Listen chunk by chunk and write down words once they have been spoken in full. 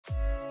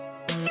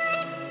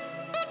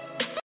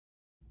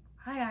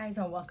Hi guys,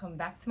 and welcome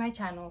back to my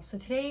channel. So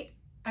today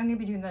I'm going to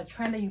be doing the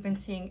trend that you've been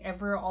seeing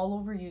all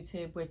over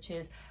YouTube, which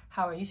is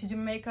how I used to do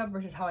my makeup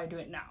versus how I do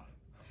it now.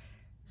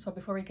 So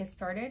before we get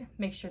started,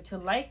 make sure to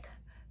like,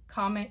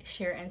 comment,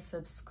 share, and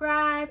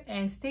subscribe,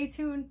 and stay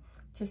tuned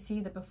to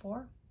see the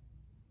before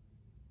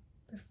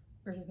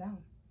versus now.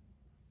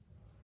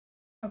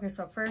 Okay,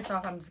 so first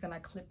off, I'm just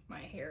gonna clip my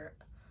hair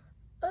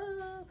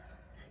up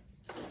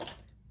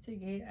to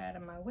get it out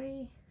of my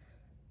way.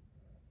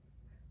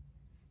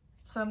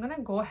 So I'm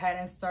gonna go ahead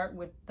and start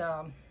with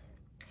the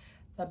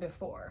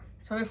before.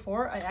 So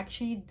before, I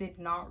actually did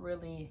not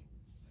really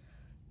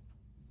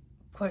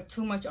put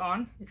too much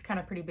on. It's kind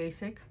of pretty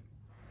basic.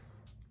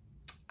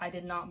 I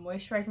did not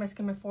moisturize my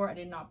skin before. I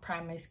did not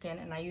prime my skin,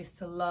 and I used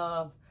to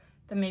love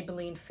the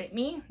Maybelline Fit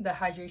Me, the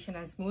Hydration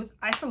and Smooth.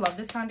 I still love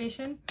this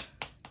foundation.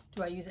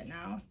 Do I use it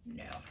now?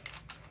 No.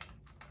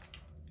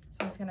 So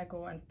I'm just gonna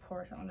go and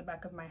pour some on the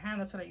back of my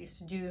hand. That's what I used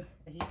to do.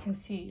 As you can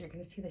see, you're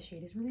gonna see the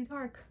shade is really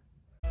dark.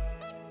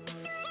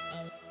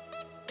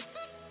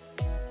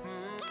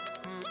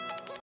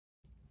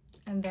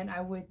 And then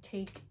I would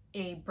take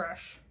a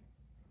brush.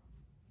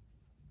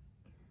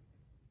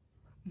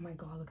 Oh my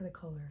god, look at the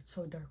color. It's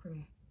so dark for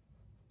me.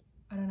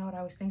 I don't know what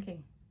I was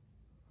thinking.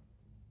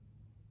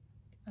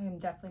 I am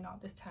definitely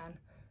not this tan.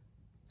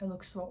 It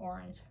looks so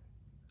orange.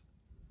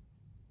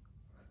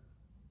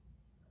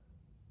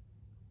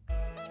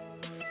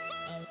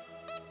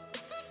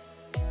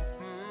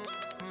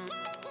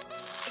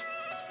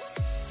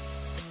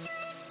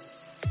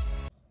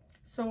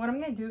 So what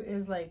I'm gonna do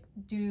is like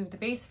do the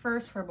base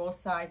first for both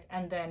sides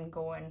and then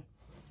go in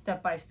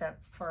step by step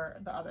for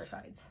the other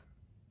sides.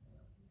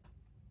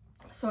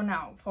 So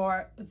now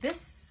for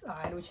this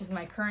side, which is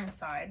my current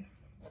side,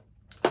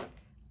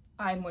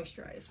 I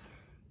moisturize.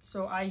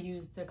 So I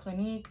use the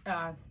Clinique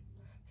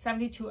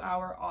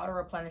 72-hour auto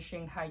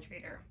replenishing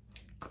hydrator.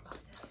 I love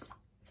this.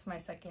 It's my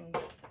second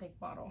big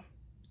bottle.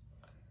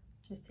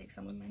 Just take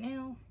some with my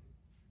nail.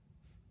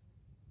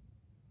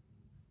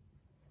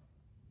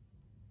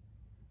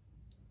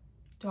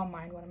 Don't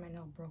mind one of my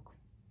nails broke,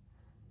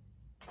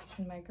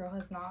 and my girl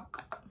has not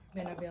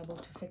been available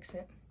to fix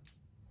it.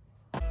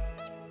 I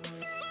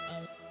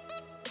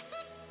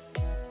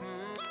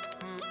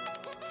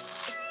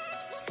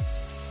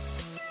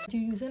do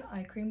use an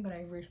eye cream, but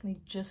I recently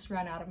just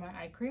ran out of my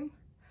eye cream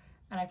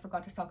and I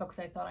forgot to stock up because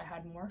I thought I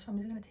had more, so I'm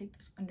just gonna take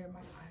this under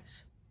my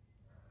eyes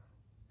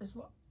as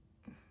well.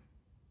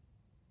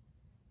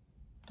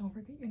 Don't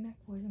forget your neck,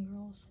 boys and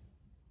girls.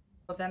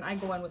 But then I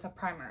go in with a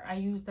primer. I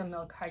use the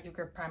Milk Hydro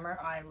Grip primer.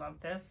 I love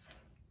this.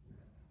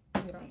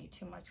 You don't need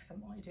too much because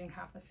I'm only doing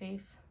half the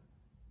face.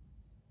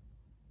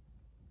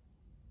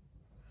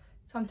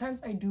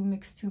 Sometimes I do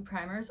mix two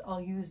primers.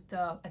 I'll use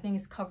the, I think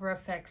it's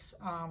Cover FX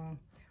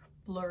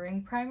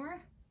blurring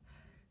primer,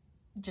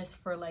 just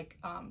for like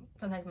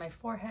sometimes my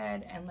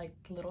forehead and like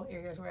little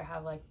areas where I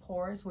have like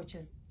pores, which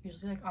is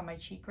usually like on my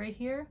cheek right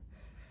here.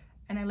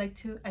 And I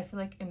feel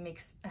like it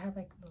makes, I have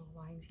like little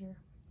lines here,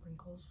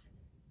 wrinkles.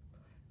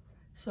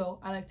 So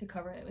I like to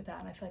cover it with that,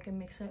 and I feel like it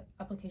makes the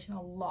application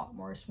a lot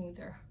more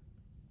smoother.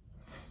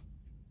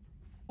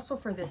 Also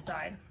for this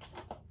side,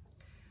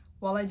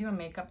 while I do a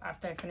makeup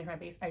after I finish my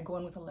base, I go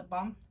in with a lip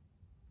balm.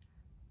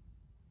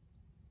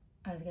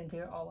 I'm just gonna do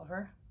it all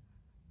over.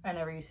 I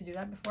never used to do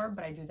that before,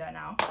 but I do that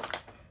now.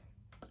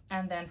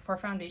 And then for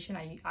foundation,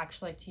 I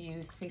actually like to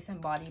use Face and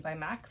Body by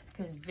MAC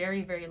because it's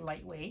very, very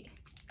lightweight.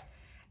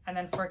 And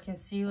then for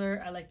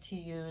concealer, I like to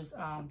use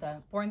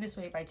the Born This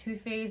Way by Too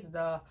Faced,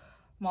 the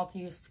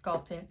Multi-Use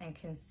Sculpting and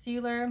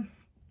Concealer.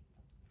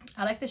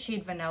 I like the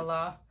shade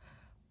Vanilla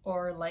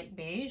or Light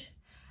Beige.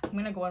 I'm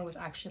gonna go in with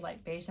actually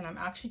Light Beige, and I'm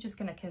actually just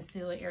gonna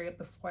conceal the area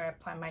before I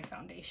apply my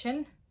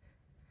foundation.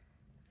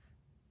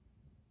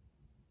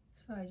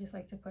 So I just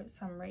like to put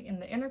some right in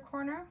the inner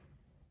corner,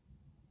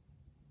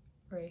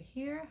 right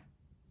here,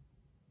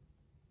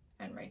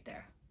 and right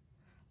there.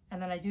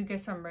 And then I do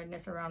get some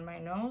redness around my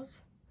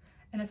nose.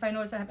 And if I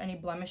notice I have any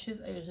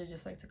blemishes, I usually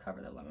just like to cover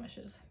the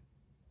blemishes.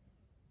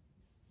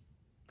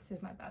 This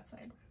is my bad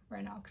side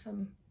right now because I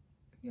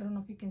don't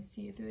know if you can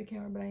see it through the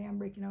camera, but I am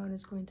breaking out and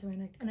it's going to my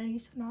neck. And I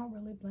used to not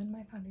really blend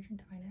my foundation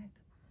to my neck.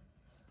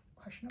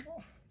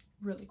 Questionable,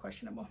 really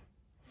questionable.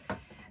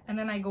 And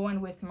then I go in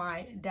with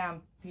my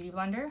damp beauty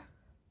blender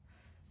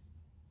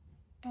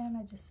and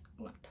I just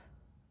blend.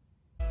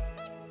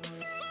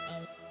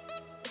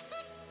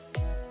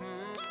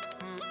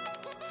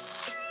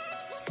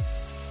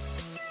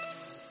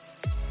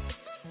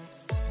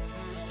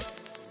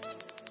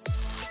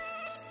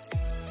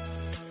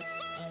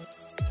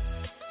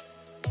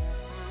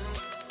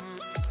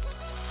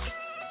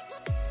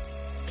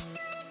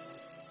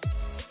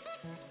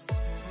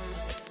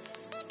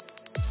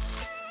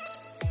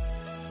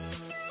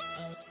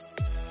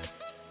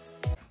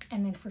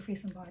 And then for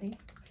Face and Body,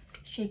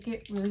 shake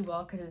it really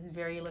well because it's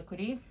very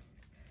liquidy.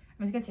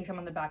 I'm just gonna take some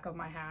on the back of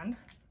my hand,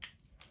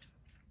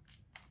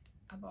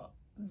 about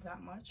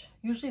that much.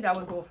 Usually that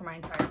would go for my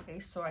entire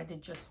face, so I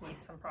did just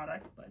waste some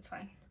product, but it's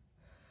fine.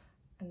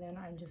 And then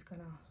I'm just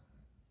gonna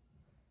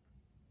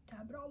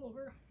dab it all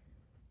over.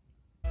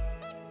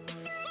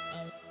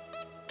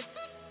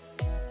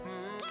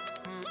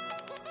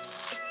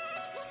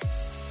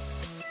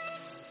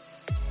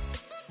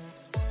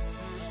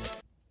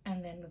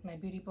 And then with my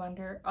beauty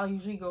blender, I'll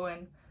usually go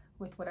in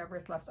with whatever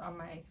is left on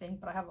my thing,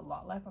 but I have a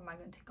lot left. I'm not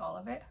going to take all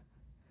of it.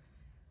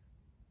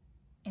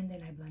 And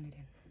then I blend it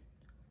in.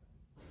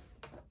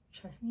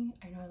 Trust me,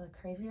 I know I look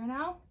crazy right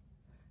now,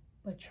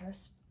 but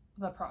trust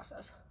the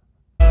process.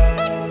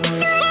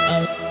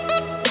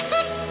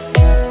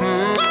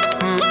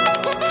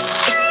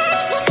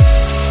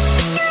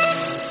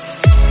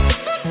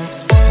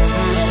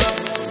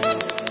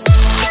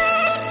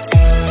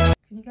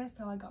 Can you guys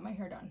tell I got my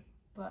hair done?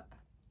 But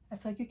I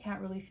feel like you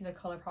can't really see the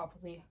color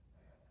properly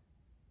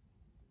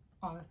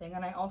on the thing.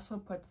 And I also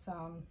put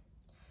some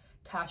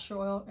castor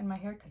oil in my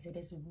hair because it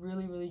is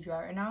really, really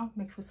dry right now,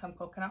 mixed with some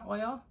coconut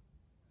oil.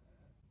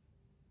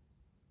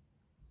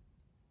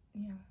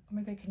 Yeah, oh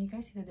my god, can you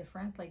guys see the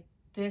difference? Like,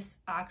 this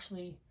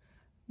actually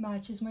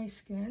matches my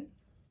skin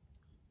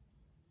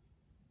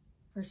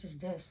versus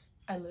this.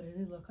 I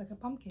literally look like a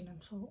pumpkin.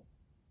 I'm so,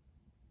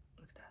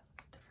 look at that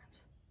difference.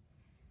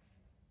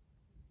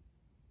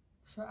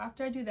 So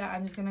after I do that,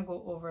 I'm just gonna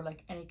go over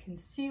like any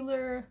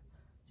concealer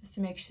just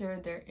to make sure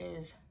there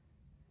is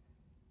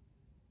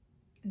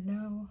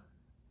no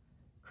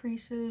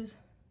creases.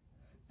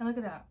 And look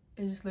at that,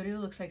 it just literally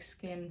looks like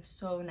skin,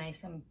 so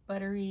nice and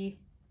buttery.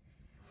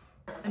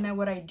 And then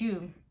what I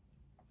do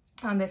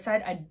on this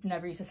side, I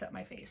never used to set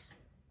my face.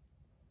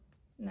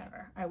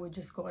 Never. I would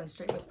just go in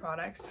straight with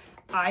products.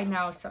 I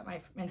now set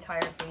my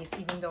entire face,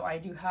 even though I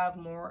do have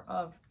more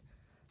of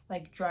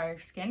like drier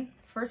skin.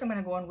 First, I'm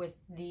going to go in with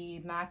the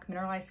MAC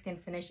Mineralize Skin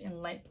Finish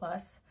in Light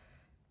Plus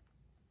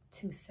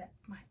to set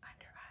my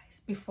under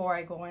eyes before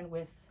I go in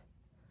with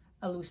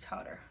a loose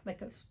powder,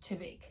 like it's to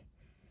bake.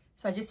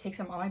 So I just take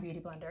some on my beauty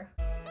blender.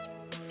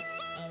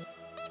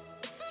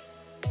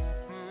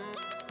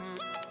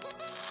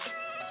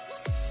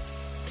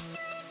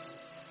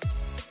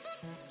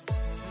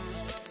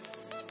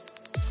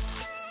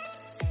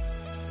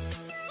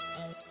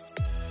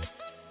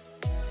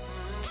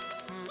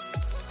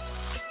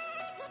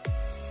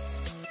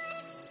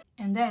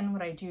 And then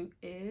what I do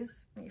is,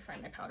 let me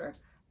find my powder.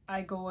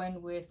 I go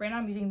in with, right now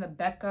I'm using the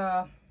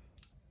Becca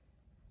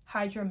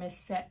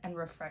Hydra-mist Set and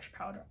Refresh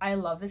powder. I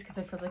love this because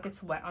it feels like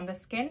it's wet on the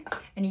skin,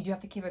 and you do have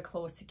to keep it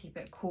close to keep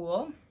it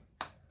cool.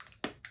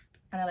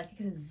 And I like it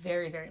because it's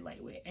very, very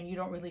lightweight and you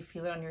don't really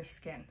feel it on your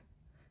skin.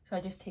 So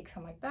I just take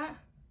some like that.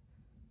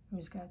 I'm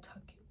just gonna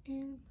tuck it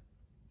in.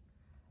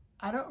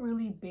 I don't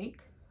really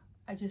bake.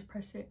 I just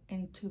press it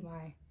into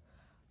my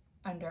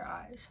under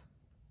eyes.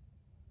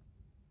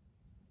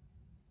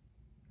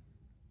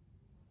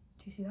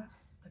 Do you see that?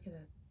 Look at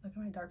it. Look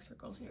at my dark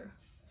circles here.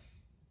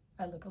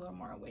 I look a little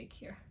more awake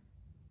here.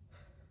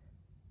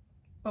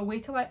 But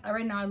wait till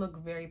right now I look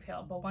very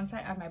pale. But once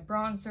I add my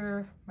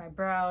bronzer, my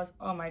brows,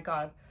 oh my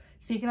god.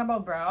 Speaking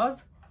about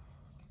brows,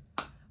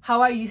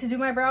 how I used to do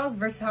my brows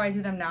versus how I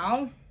do them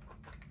now,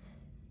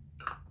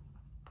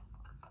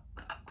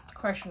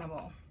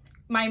 questionable.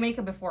 My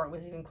makeup before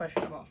was even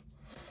questionable.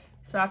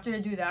 So after I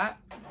do that,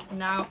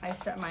 now I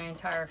set my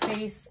entire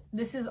face.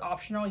 This is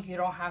optional. You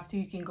don't have to.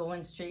 You can go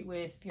in straight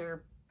with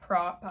your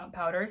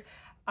powders.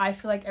 I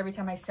feel like every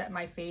time I set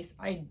my face,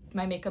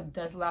 my makeup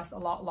does last a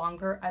lot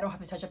longer. I don't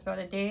have to touch up throughout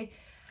the day.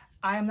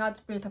 I am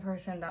not really the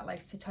person that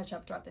likes to touch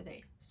up throughout the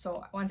day.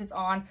 So once it's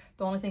on,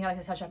 the only thing I like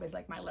to touch up is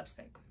like my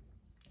lipstick.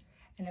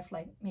 And if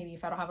like, maybe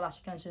if I don't have lash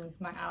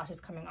extensions, my eyelashes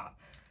coming off.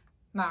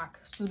 MAC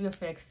Studio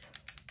Fix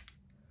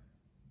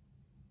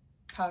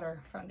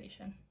Powder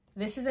Foundation.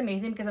 This is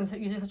amazing because I'm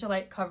using such a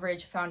light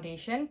coverage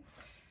foundation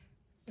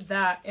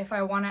that if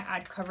I want to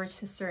add coverage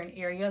to certain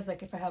areas,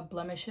 like if I have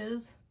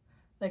blemishes,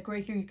 like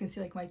right here you can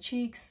see like my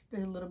cheeks,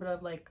 there's a little bit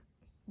of like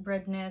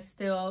redness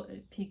still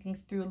peeking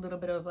through, a little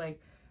bit of like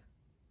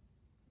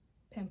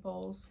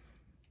pimples.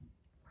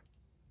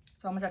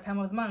 It's almost that time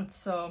of the month,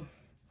 so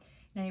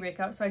in any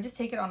breakout. So I just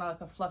take it on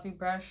like a fluffy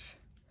brush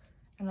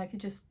and I could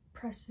just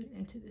press it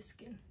into the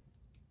skin.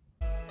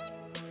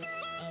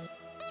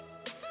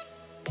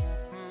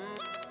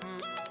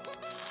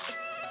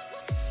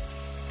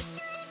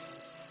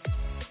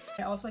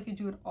 I also like to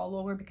do it all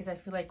over because I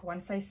feel like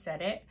once I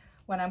set it,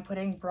 when I'm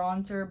putting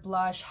bronzer,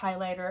 blush,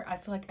 highlighter, I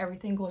feel like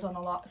everything goes on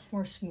a lot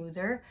more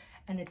smoother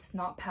and it's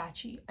not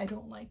patchy. I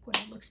don't like when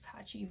it looks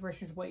patchy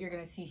versus what you're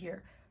gonna see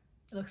here.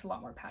 It looks a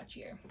lot more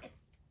patchier.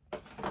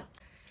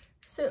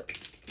 So,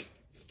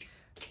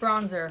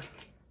 bronzer.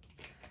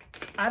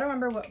 I don't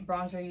remember what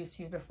bronzer I used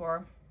to use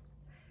before.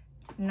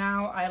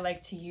 Now I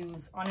like to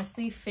use,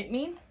 honestly, Fit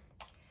Me.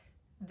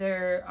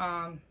 They're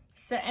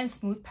set and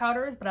smooth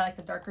powders, but I like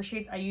the darker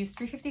shades. I use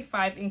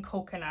 355 in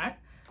coconut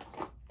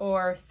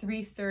or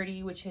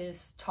 330, which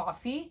is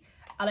toffee.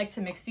 I like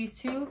to mix these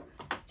two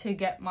to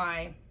get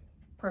my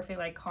perfect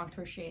like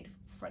contour shade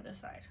for the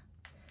side.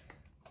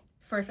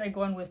 First I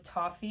go in with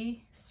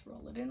toffee, just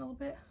roll it in a little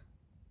bit.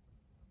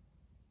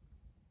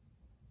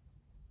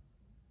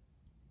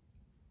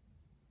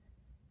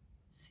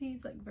 See,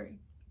 it's like very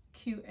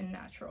cute and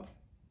natural.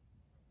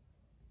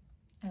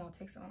 And I'll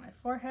take some on my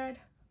forehead,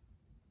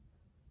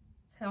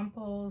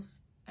 temples,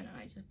 and then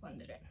I just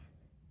blend it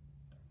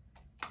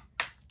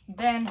in.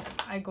 Then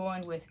I go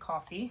in with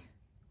coffee,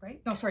 right?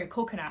 No, sorry,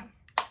 coconut.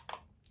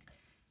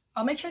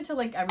 I'll make sure to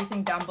link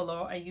everything down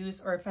below I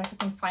use, or if I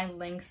can find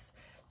links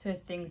to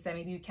things that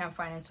maybe you can't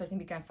find in certain,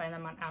 you can find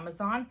them on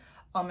Amazon,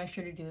 I'll make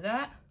sure to do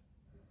that.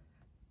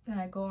 Then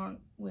I go on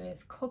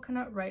with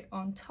coconut right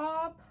on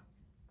top,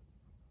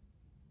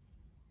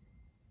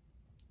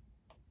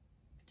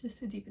 just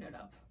to deepen it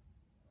up.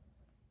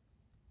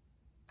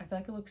 I feel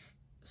like it looks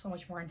so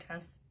much more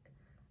intense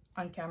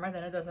on camera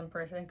than it does in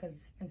person,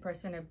 because in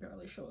person it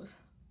barely shows.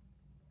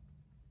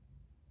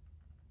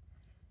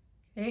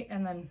 Okay,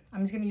 and then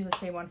I'm just gonna use the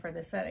same one for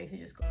this set. I should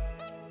just go.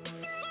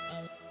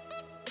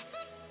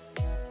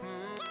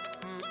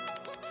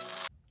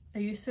 I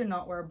used to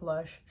not wear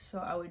blush, so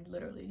I would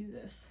literally do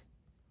this.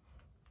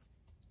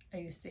 I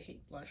used to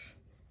hate blush.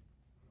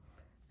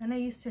 And I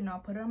used to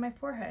not put it on my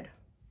forehead.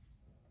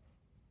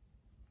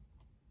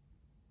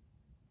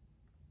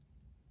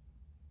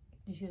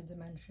 You see the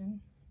dimension?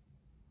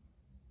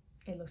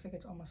 It looks like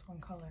it's almost one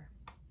color.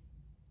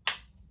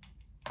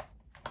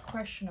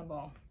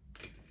 Questionable.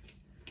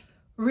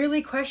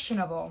 Really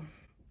questionable.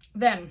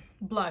 Then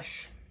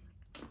blush.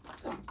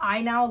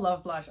 I now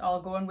love blush.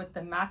 I'll go in with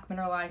the MAC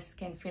Mineralize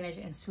Skin Finish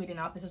in Sweeten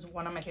Up. This is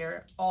one of my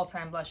favorite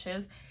all-time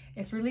blushes.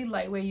 It's really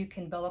lightweight. You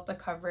can build up the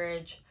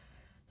coverage.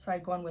 So I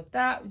go in with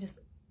that. Just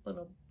a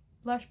little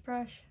blush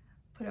brush.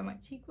 Put it on my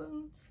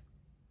cheekbones.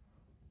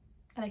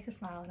 I like to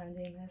smile when I'm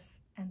doing this.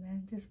 And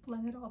then just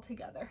blend it all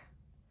together.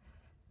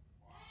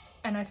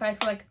 And if I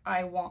feel like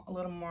I want a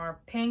little more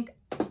pink,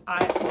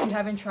 if you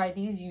haven't tried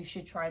these, you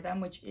should try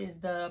them, which is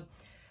the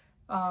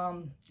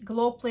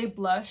Glow Play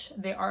Blush.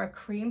 They are a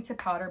cream to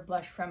powder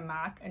blush from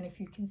MAC. And if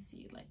you can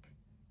see, like,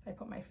 if I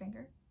put my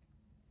finger,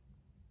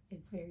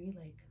 it's very,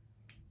 like,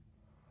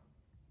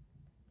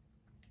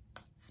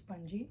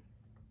 spongy.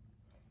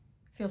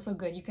 Feels so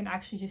good. You can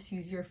actually just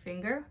use your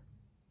finger.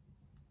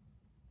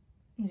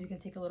 I'm just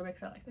gonna take a little bit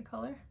because I like the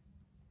color.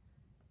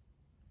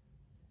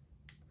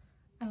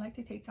 I like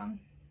to take some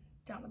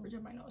down the bridge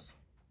of my nose.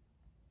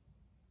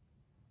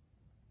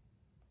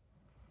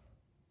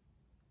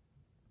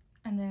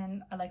 And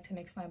then I like to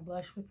mix my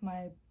blush with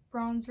my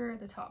bronzer at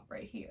the top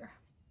right here.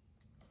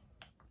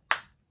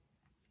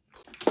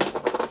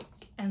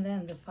 And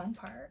then the fun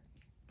part,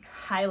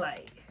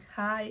 highlight.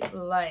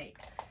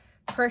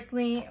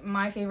 Personally,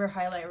 my favorite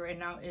highlight right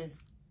now is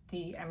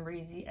the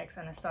Amrezy x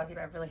Anastasia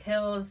Beverly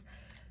Hills.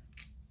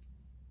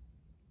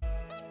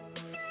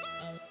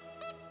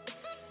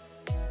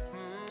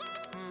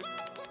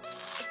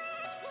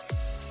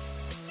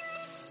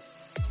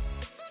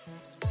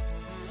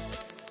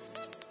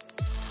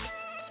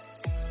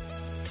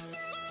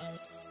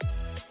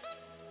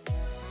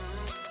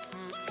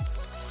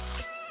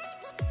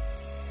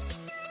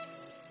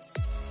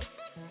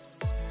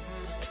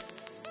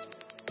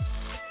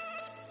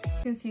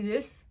 You can see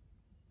this,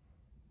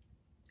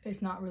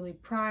 it's not really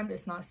primed,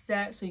 it's not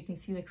set, so you can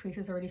see the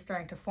creases already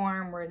starting to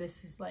form, where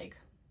this is like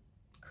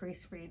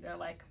crease free. They're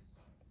like,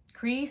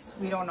 crease,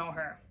 we don't know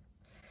her.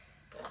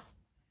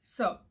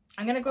 So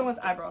I'm gonna go in with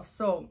eyebrows.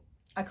 So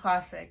a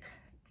classic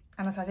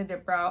Anastasia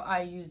Dip Brow,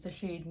 I use the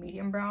shade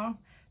Medium Brown.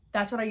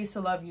 That's what I used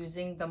to love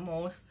using the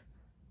most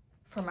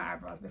for my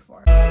eyebrows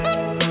before.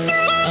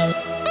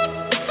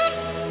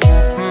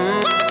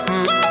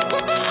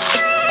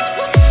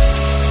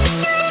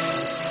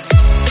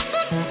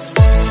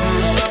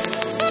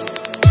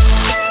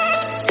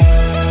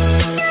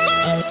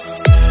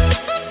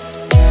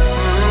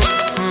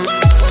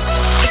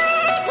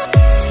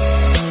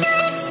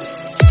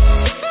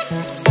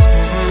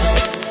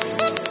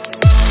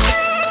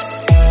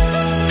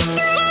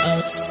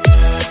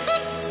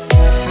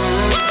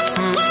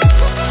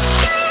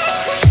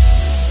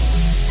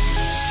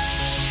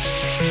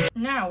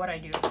 Now what I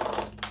do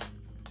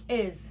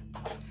is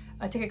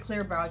I take a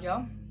clear brow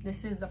gel.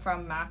 This is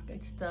from MAC.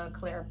 It's the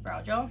clear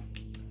brow gel.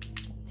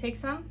 Take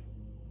some,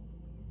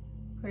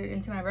 put it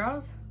into my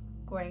brows,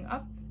 going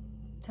up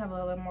to have a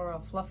little more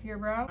of a fluffier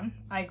brow.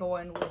 I go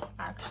in with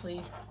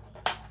actually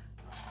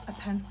a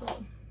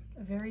pencil,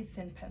 a very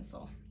thin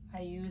pencil.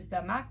 I use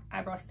the MAC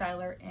Eyebrow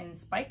Styler in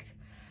Spiked,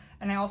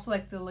 and I also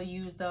like to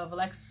use the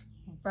Velex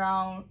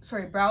brow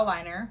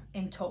liner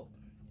in Taupe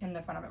in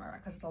the front of my mirror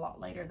because it's a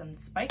lot lighter than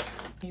Spike.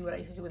 What I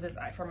used to do with this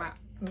eye for my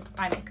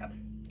eye makeup,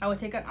 I would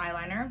take an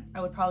eyeliner.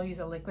 I would probably use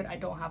a liquid. I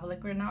don't have a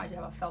liquid now. I just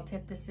have a felt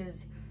tip. This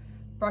is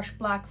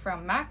Brushblack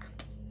from MAC.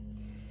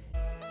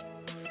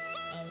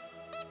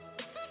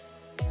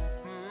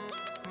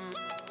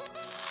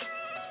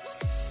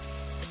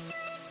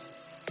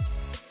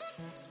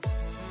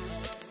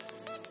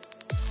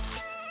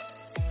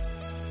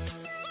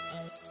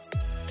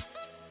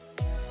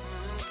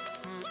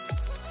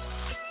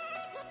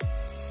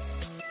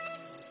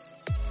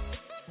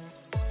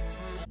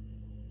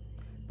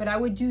 But I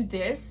would do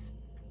this.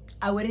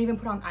 I wouldn't even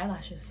put on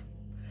eyelashes.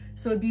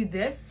 So it'd be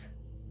this.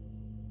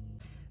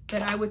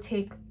 Then I would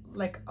take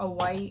like a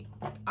white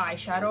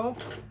eyeshadow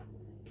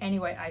any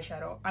white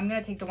eyeshadow. I'm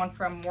gonna take the one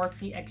from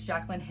Morphe x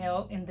Jaclyn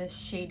Hill in this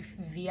shade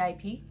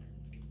VIP.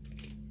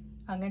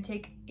 I'm gonna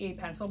take a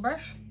pencil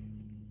brush.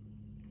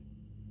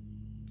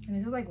 And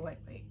this is like white,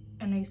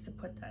 and I used to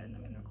put that in the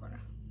inner corner.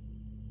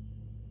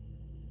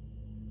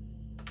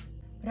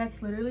 But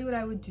that's literally what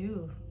I would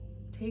do.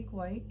 Take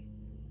white,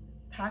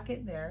 pack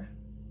it there,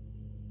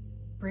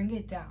 bring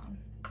it down.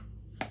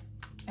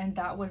 And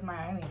that was my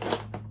eye makeup.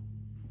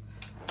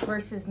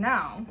 Versus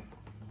now,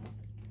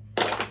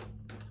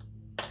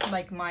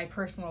 like my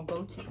personal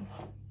go-to,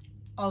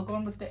 I'll go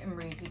in with the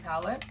Amrezy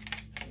palette.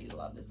 I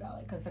love this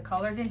palette because the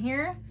colors in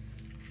here,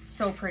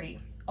 so pretty.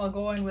 I'll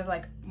go in with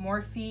like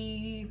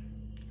Morphe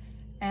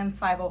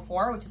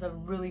M504, which is a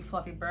really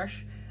fluffy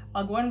brush.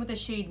 I'll go in with the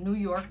shade New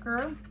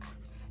Yorker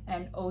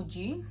and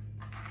OG.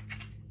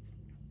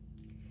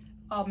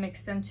 I'll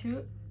mix them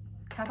two,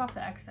 tap off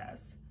the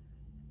excess,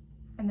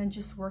 and then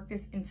just work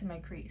this into my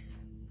crease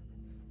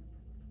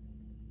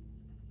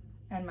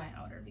and my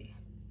outer V.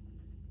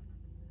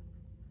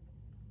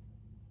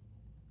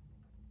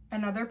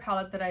 Another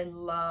palette that I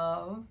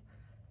love,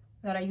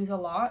 that I use a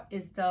lot,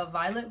 is the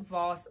Violet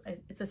Voss.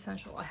 It's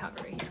essential. I have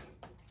it right here.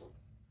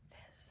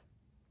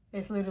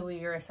 It's literally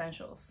your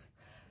essentials.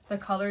 The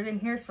colors in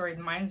here, sorry,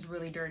 mine's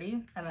really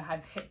dirty, and I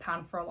have hit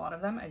pan for a lot of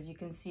them, as you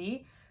can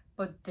see.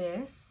 But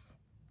this,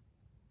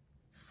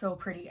 so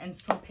pretty and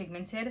so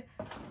pigmented.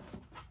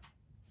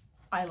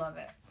 I love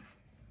it.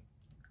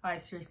 I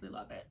seriously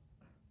love it.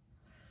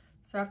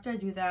 So after I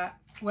do that,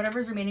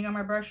 whatever's remaining on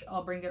my brush,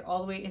 I'll bring it all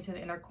the way into the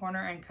inner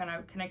corner and kind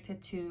of connect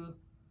it to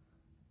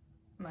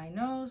my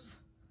nose,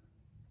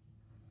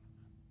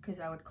 because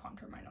I would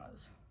contour my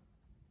nose.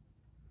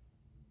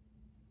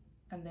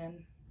 And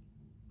then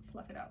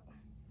fluff it out.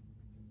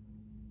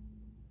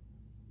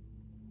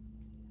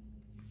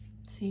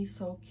 See,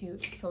 so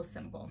cute, so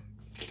simple.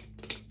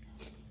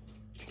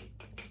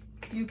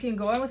 You can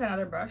go in with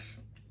another brush,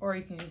 or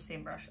you can use the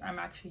same brush. I'm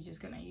actually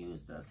just gonna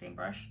use the same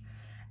brush.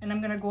 And I'm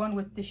gonna go in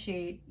with the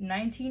shade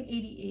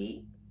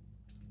 1988.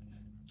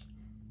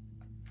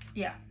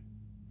 Yeah.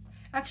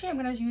 Actually, I'm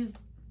gonna use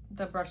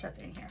the brush that's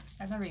in here.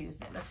 I've never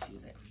used it, let's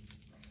use it.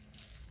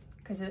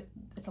 Because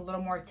it's a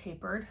little more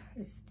tapered.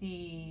 It's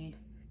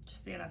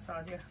just the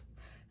Anastasia.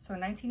 So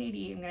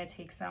 1988, I'm gonna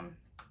take some,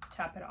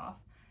 tap it off,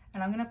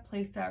 and I'm gonna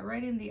place that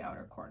right in the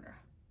outer corner.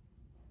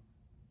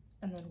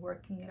 And then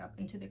working it up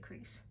into the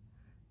crease.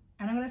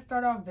 And I'm gonna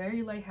start off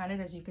very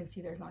light-handed. As you can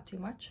see, there's not too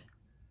much.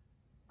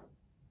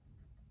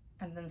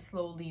 And then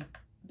slowly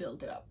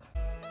build it up.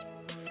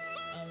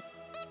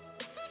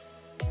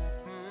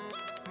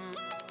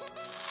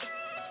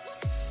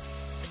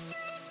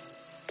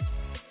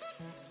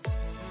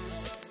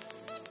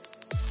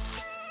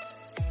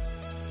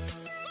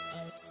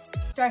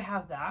 After I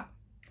have that,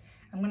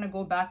 I'm gonna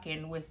go back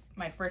in with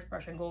my first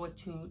brush and go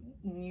to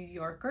New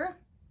Yorker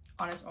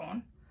on its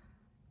own.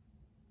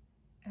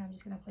 And I'm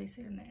just gonna place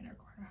it in the inner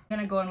corner. I'm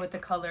gonna go in with the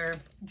color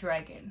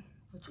Dragon,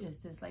 which is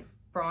this like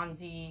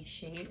bronzy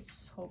shade.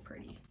 It's so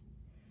pretty.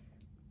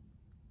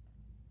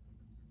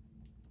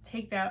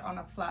 Take that on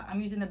a flat.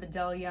 I'm using the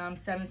Bdellium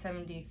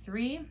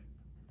 773.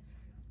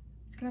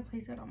 Just gonna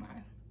place it on my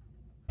eye.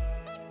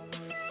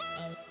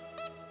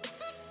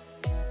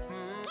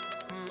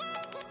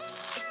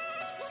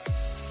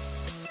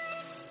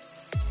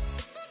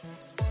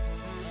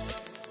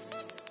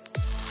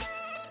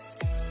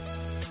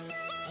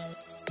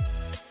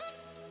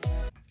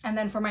 And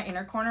then for my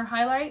inner corner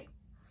highlight,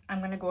 I'm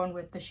gonna go in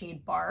with the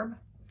shade Barb.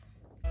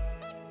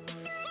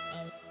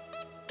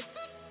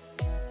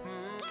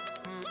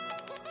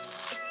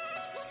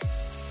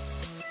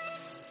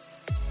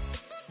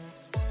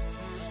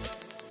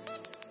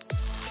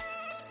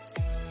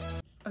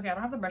 Okay, I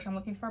don't have the brush I'm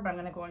looking for, but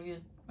I'm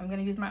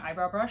gonna use my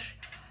eyebrow brush.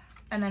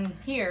 And then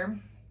here,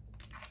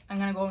 I'm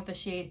gonna go with the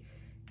shade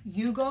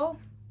Yugo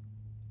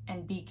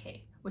and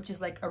BK, which is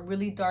like a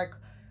really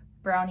dark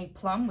brownie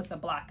plum with a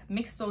black.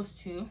 Mix those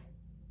two.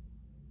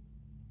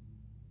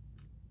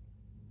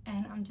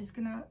 And I'm just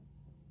gonna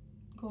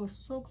go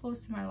so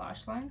close to my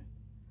lash line.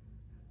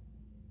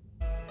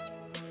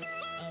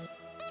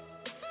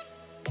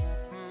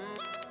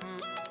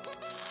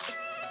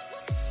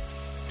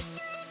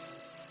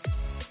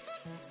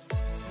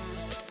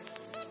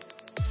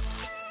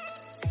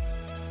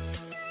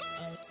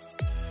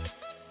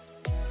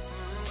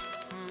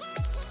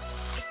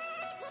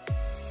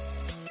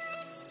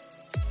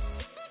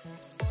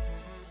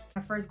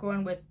 First go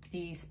in with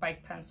the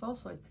spike pencil,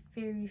 so it's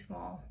very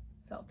small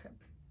felt tip.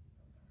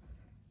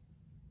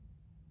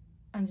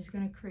 I'm just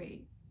gonna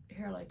create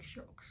hair-like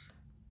strokes.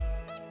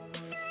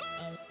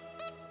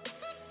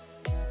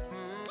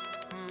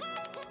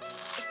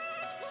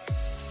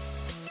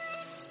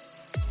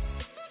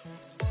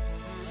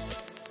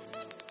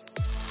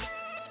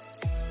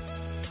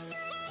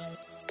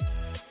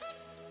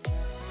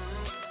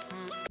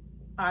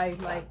 I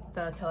like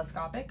the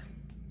telescopic.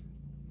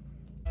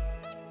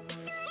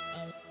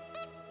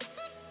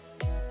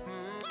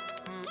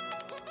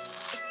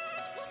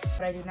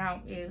 What I do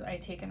now is I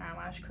take an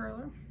eyelash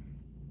curler.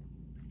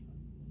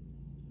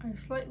 I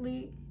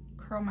slightly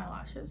curl my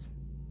lashes.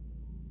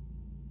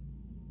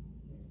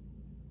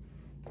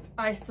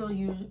 I still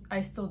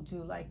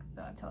do like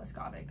the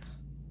telescopic.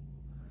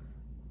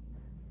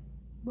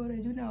 What I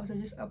do now is I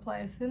just apply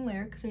a thin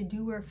layer because I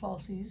do wear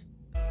falsies.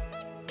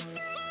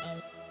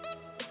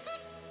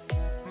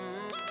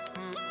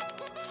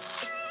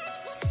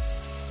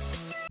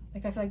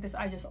 Like, I feel like this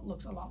eye just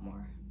looks a lot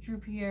more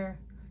droopier.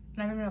 And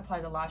I haven't even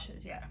applied the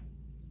lashes yet.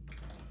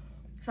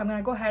 So I'm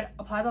gonna go ahead,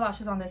 apply the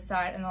lashes on this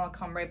side, and then I'll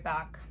come right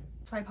back.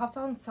 So I popped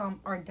on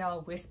some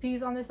Ardell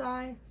Wispies on this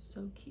eye.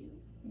 So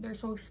cute. They're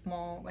so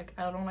small. Like,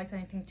 I don't like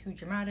anything too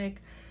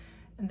dramatic.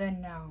 And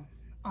then now,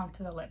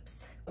 onto the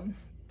lips.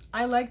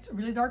 I liked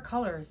really dark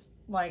colors,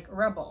 like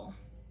Rebel.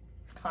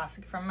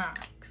 Classic from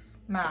MAC.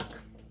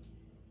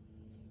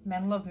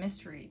 Men Love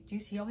Mystery. Do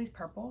you see all these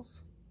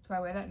purples? Do I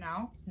wear that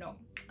now? No.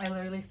 I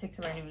literally stick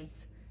to my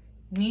nudes.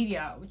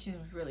 Media, which is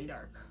really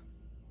dark.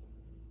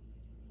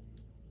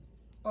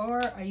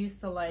 Or I used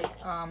to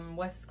like,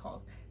 what's it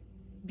called?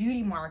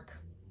 Beauty Mark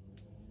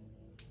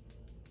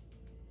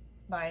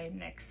by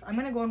NYX. I'm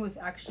gonna go in with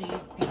actually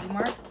Beauty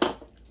Mark.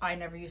 I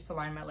never used to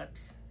line my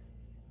lips.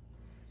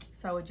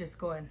 So I would just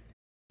go in.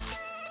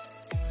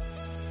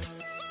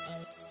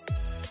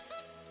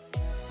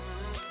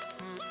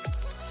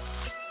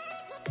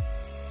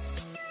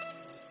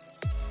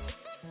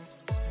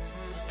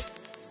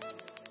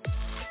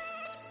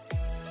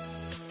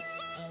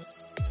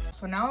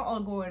 So now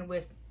I'll go in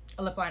with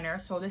a lip liner.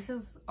 So this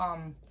is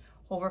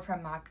over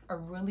from MAC, a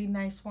really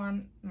nice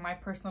one. My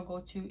personal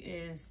go-to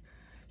is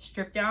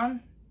Strip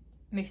Down,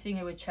 mixing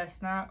it with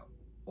Chestnut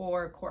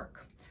or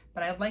Cork.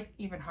 But I like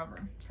Even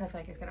Hover because I feel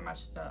like it's gonna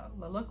match the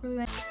look really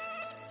nice.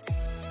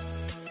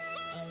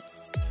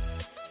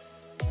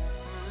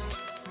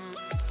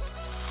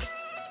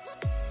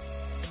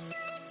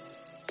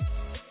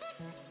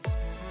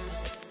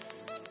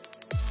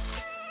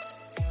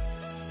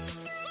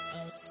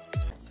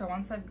 So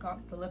once I've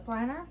got the lip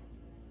liner,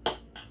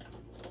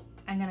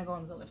 I'm gonna go in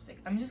with the lipstick.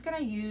 I'm just gonna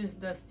use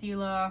the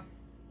Stila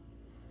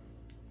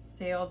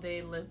Stay All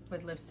Day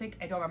with lipstick.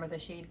 I don't remember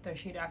the shade. The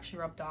shade actually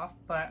rubbed off,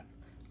 but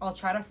I'll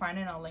try to find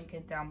it and I'll link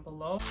it down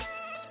below.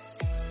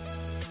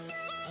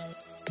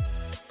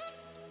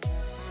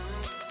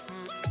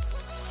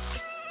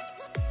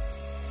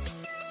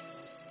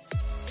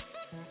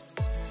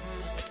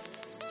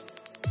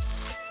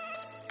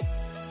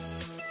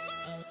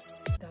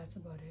 That's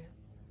about it.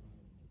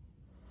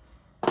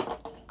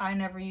 I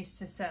never used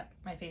to set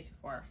my face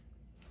before.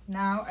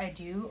 Now I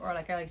do, or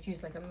like I like to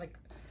use like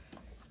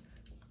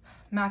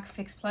MAC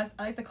Fix Plus.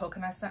 I like the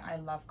coconut scent. I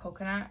love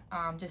coconut,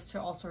 just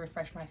to also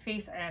refresh my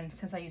face, and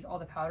since I use all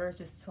the powders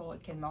just so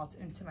it can melt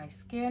into my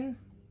skin.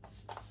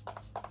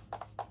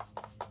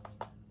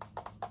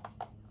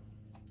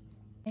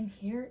 And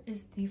here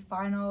is the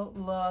final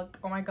look.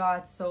 Oh my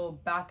god, so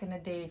back in the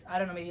days, I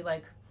don't know, maybe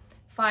like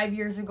 5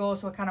 years ago,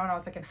 so kind of when I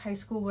was like in high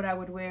school, what I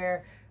would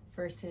wear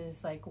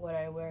versus like what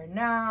I wear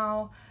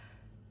now.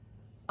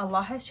 A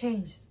lot has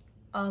changed.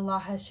 A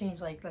lot has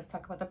changed. Like, let's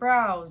talk about the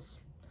brows,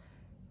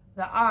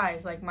 the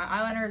eyes. Like, my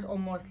eyeliner is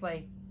almost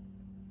like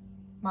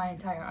my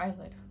entire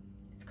eyelid.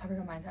 It's covering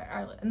up my entire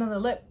eyelid. And then the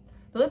lip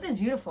is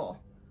beautiful.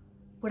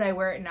 Would I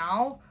wear it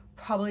now?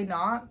 Probably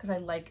not, because I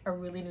like a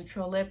really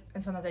neutral lip,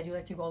 and sometimes I do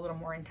like to go a little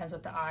more intense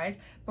with the eyes.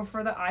 But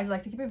for the eyes, I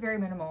like to keep it very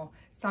minimal.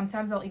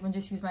 Sometimes I'll even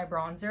just use my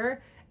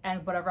bronzer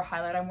and whatever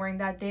highlight I'm wearing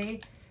that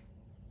day,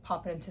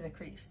 pop it into the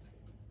crease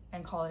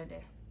and call it a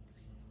day.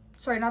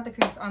 Sorry, not the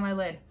crease, on my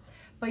lid.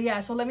 But yeah,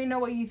 so let me know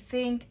what you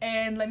think,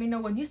 and let me know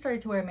when you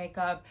started to wear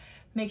makeup.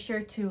 Make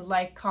sure to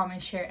like,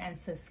 comment, share, and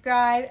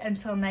subscribe.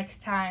 Until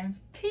next time,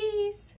 peace.